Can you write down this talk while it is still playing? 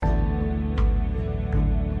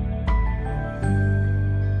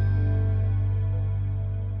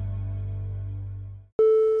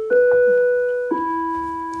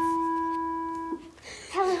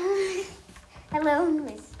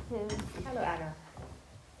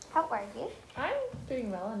How are you? I'm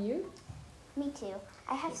doing well, and you? Me too.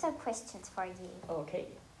 I have some questions for you. Okay.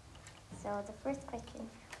 So the first question,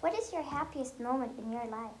 what is your happiest moment in your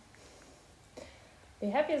life? The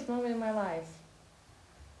happiest moment in my life.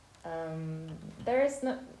 There is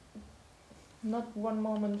not one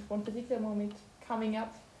moment, one particular moment coming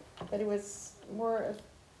up, but it was more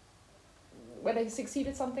when I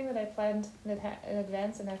succeeded something that I planned in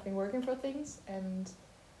advance, and I've been working for things. And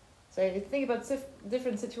so I think about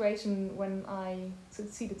different situation when I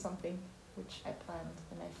succeeded something which I planned,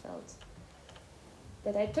 and I felt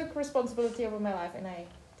that I took responsibility over my life and I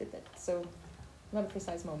did that. So not a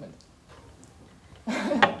precise moment.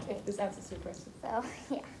 If this answers your question. So,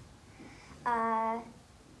 yeah.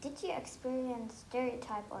 Did you experience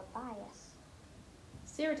stereotype or bias?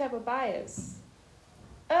 Stereotype or bias?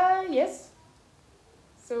 Yes.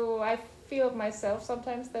 So I feel myself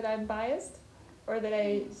sometimes that I'm biased, or that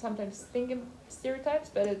I sometimes think in stereotypes,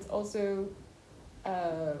 but it's also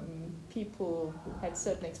people who had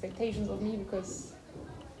certain expectations of me because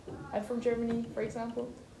I'm from Germany, for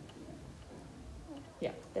example.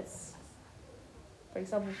 Yeah, that's, for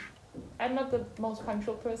example, I'm not the most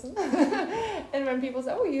punctual person. And when people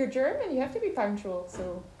say, oh, you're German, you have to be punctual.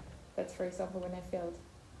 So that's, for example, when I failed.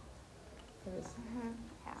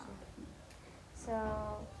 Yeah.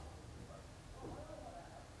 So,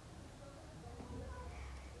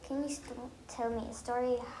 can you tell me a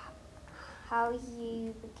story how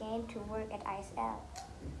you began to work at ISL?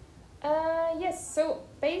 Yes, so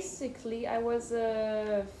basically I was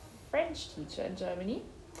a French teacher in Germany,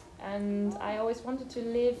 and I always wanted to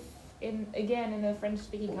live in a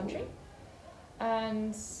French-speaking country.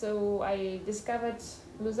 And so I discovered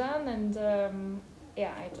Lausanne, and I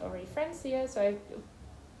had already friends here, so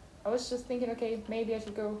I was just thinking, okay, maybe I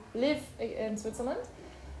should go live in Switzerland,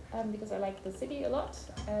 because I like the city a lot.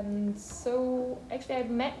 And so actually I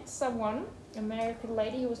met someone, an American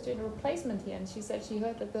lady who was doing a replacement here, and she said she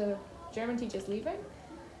heard that the German teacher's leaving.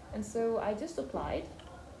 And so I just applied.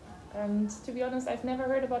 And to be honest, I've never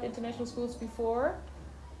heard about international schools before.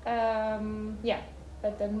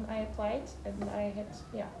 But then I applied, and I had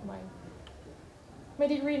my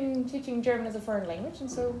degree in teaching German as a foreign language,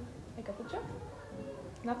 and so I got the job.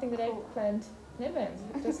 Nothing that I planned in advance.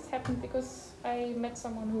 It just happened because I met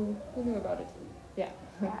someone who knew about it. Yeah.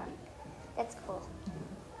 Yeah, that's cool.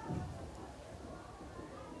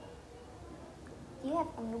 Do you have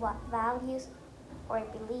any values or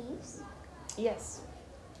beliefs? Yes.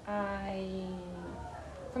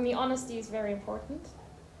 For me, honesty is very important,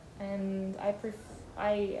 and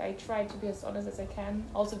I try to be as honest as I can,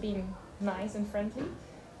 also being nice and friendly.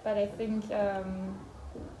 But I think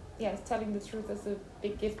telling the truth is a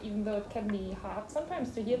big gift, even though it can be hard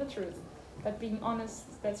sometimes to hear the truth. But being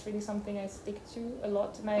honest, that's really something I stick to a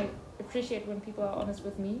lot, and I appreciate when people are honest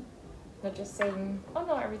with me, not just saying, oh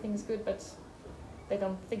no, everything is good, but they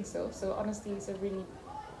don't think so. So honesty is a really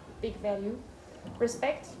big value.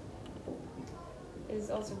 Respect is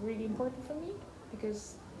also really important for me,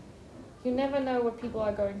 because you never know what people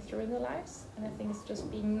are going through in their lives, and I think it's just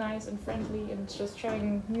being nice and friendly and just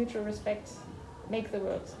showing mutual respect make the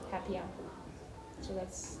world happier. So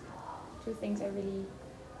that's two things are really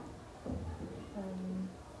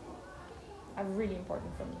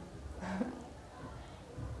important for me.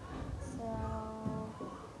 So,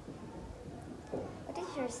 what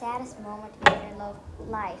is your saddest moment in your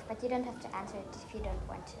life? But you don't have to answer it if you don't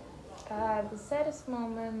want to. The saddest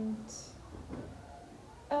moment...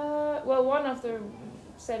 well, one of the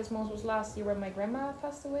saddest moments was last year when my grandma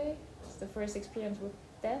passed away. It's the first experience with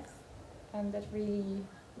death, and that really,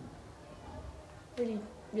 put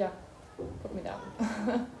me down.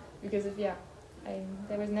 Because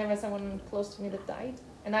there was never someone close to me that died,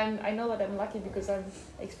 and I know that I'm lucky because I've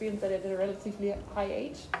experienced that at a relatively high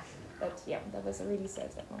age. But yeah, that was a really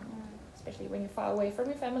sad moment, especially when you're far away from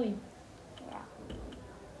your family. Yeah.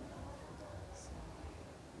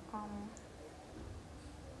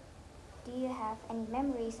 Do you have any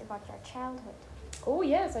memories about your childhood? Oh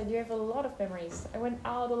yes, I do have a lot of memories. I went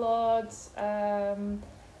out a lot.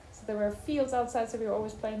 So there were fields outside, so we were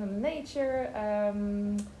always playing in nature.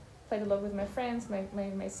 Played a lot with my friends,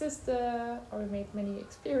 my sister, or we made many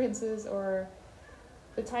experiences, or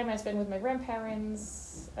the time I spent with my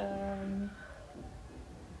grandparents.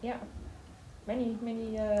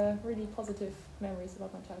 Many really positive memories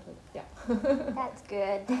about my childhood. Yeah. That's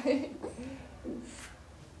good.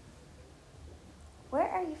 Where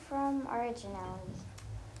are you from originally?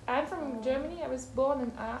 I'm from Germany. I was born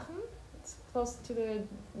in Aachen. It's close to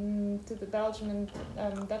the Belgian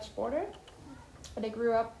and Dutch border. But I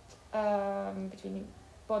grew up between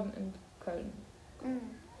Bonn and Köln.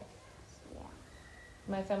 Yeah.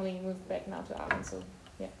 my family moved back now to Aachen, so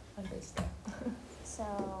yeah, I'm based there. So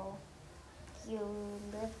you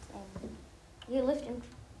lived in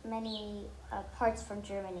many parts from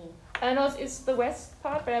Germany. No, it's the west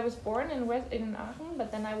part, but I was born in Aachen,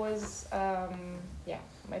 but then I was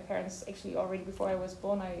my parents actually already before I was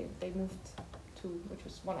born they moved to, which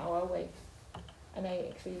was 1 hour away, and I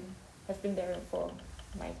actually have been there for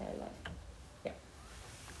my entire life. Yeah.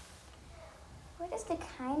 What is the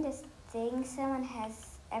kindest thing someone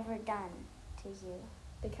has ever done to you?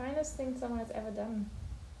 The kindest thing someone has ever done.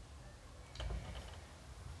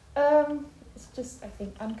 It's just, I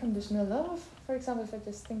think, unconditional love. For example, if I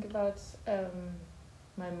just think about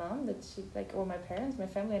my mom, that she, like, or my parents, my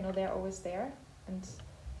family, I know they're always there. And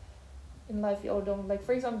in life, you all don't, like,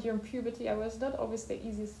 for example, during puberty, I was not always the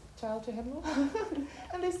easiest child to handle.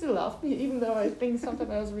 And they still loved me, even though I think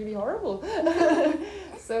sometimes I was really horrible.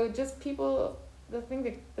 So just people, the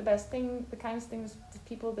best thing, the kindest thing is the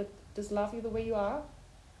people that just love you the way you are.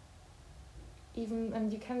 Even,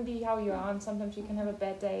 and you can be how you are, and sometimes you can have a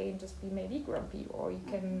bad day and just be maybe grumpy, or you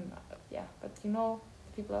can, but you know,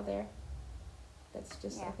 the people are there. That's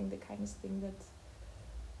just, I think, the kindest thing that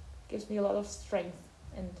gives me a lot of strength,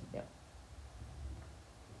 and yeah.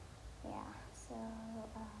 Yeah, so,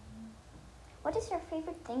 what is your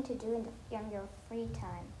favorite thing to do in your free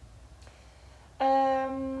time?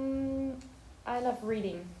 I love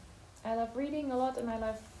reading. I love reading a lot, and I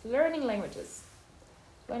love learning languages.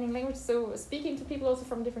 So speaking to people also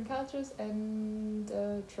from different cultures, and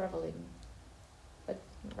traveling. But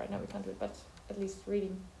right now we can't do it, but at least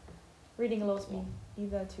reading. Reading allows me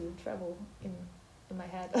either to travel in my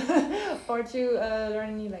head or to learn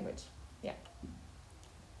a new language. Yeah.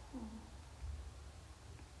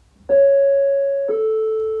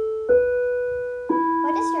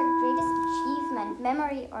 What is your greatest achievement,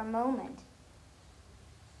 memory, or moment?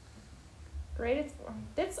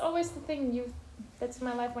 That's always the thing. That's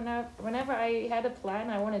my life. Whenever I had a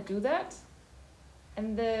plan, I want to do that.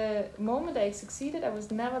 And the moment I succeeded, I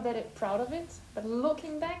was never that proud of it. But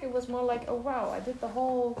looking back, it was more like, oh wow, I did the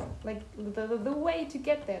whole, like, the way to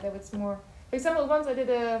get there. That was more. For example, once I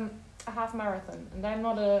did a half marathon, and I'm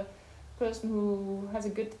not a person who has a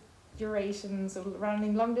good duration, so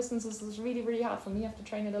running long distances is really, really hard for me. I have to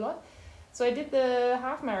train it a lot. So I did the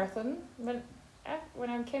half marathon. When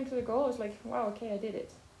I came to the goal, I was like, wow, okay, I did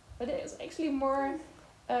it. But it was actually more,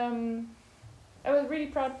 I was really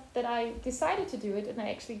proud that I decided to do it, and I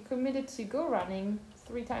actually committed to go running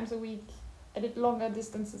 3 times a week. I did longer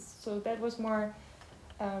distances, so that was more,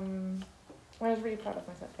 when I was really proud of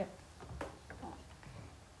myself, yeah.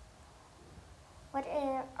 What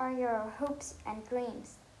are your hopes and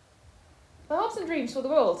dreams? My hopes and dreams for the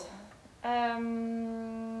world.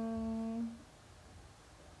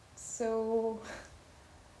 So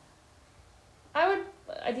I would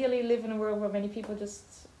ideally live in a world where many people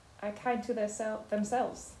just are kind to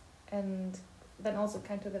themselves, and then also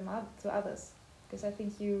kind to others. Because I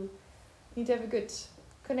think you need to have a good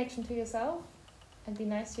connection to yourself and be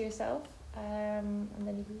nice to yourself, and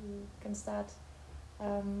then you can start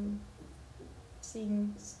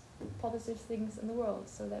seeing positive things in the world.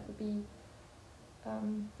 So that would be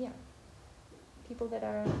people that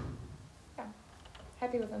are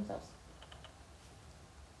happy with themselves.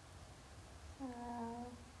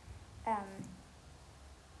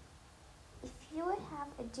 If you would have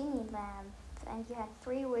a genie lamp and you had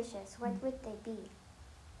 3 wishes, what would they be?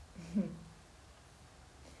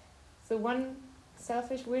 So one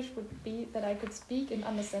selfish wish would be that I could speak and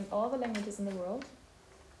understand all the languages in the world.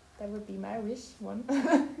 That would be my wish, one.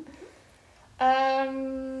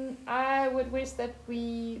 I would wish that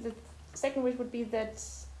the second wish would be that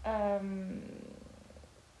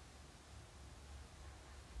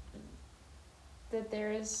that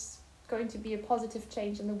there is going to be a positive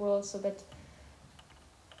change in the world, so that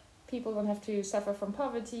people don't have to suffer from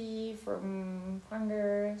poverty, from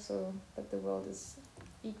hunger, so that the world is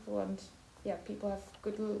equal and people have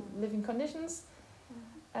good living conditions.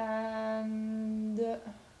 And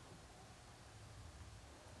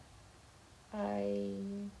I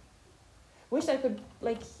wish I could,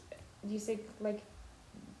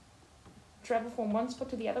 travel from one spot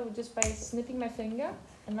to the other just by snipping my finger,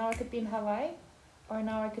 and now I could be in Hawaii, or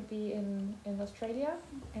now I could be in Australia,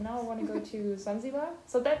 and now I want to go to Zanzibar.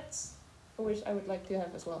 So that's a wish I would like to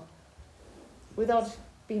have as well, without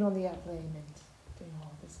being on the airplane and doing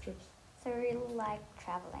all these trips. So you really like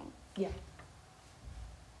traveling? Yeah.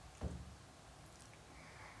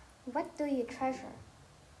 What do you treasure?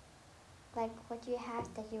 Like, what do you have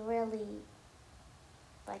that you really,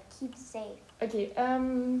 keep safe? Okay,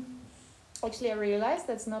 actually I realized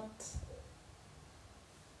that's not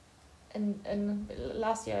a and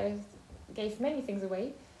last year I gave many things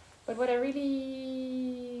away, but what I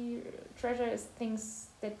really treasure is things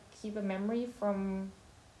that keep a memory from.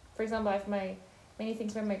 For example, I have many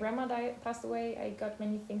things when my grandma passed away. I got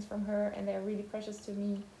many things from her, and they're really precious to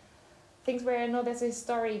me. Things where I know there's a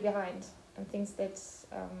story behind, and things that,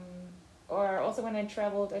 or also when I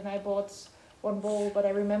traveled and I bought one bowl, but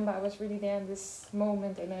I remember I was really there in this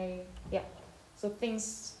moment, and so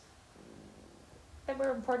things that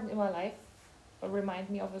were important in my life or remind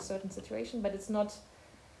me of a certain situation, but it's not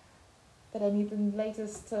that I need the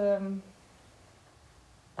latest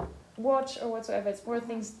watch or whatsoever. It's more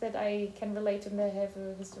things that I can relate and that have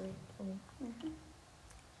a history for me.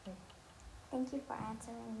 Thank you for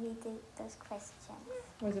answering me those questions.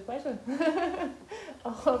 It was a pleasure. I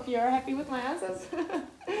hope you're happy with my answers.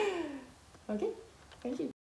 Okay, thank you.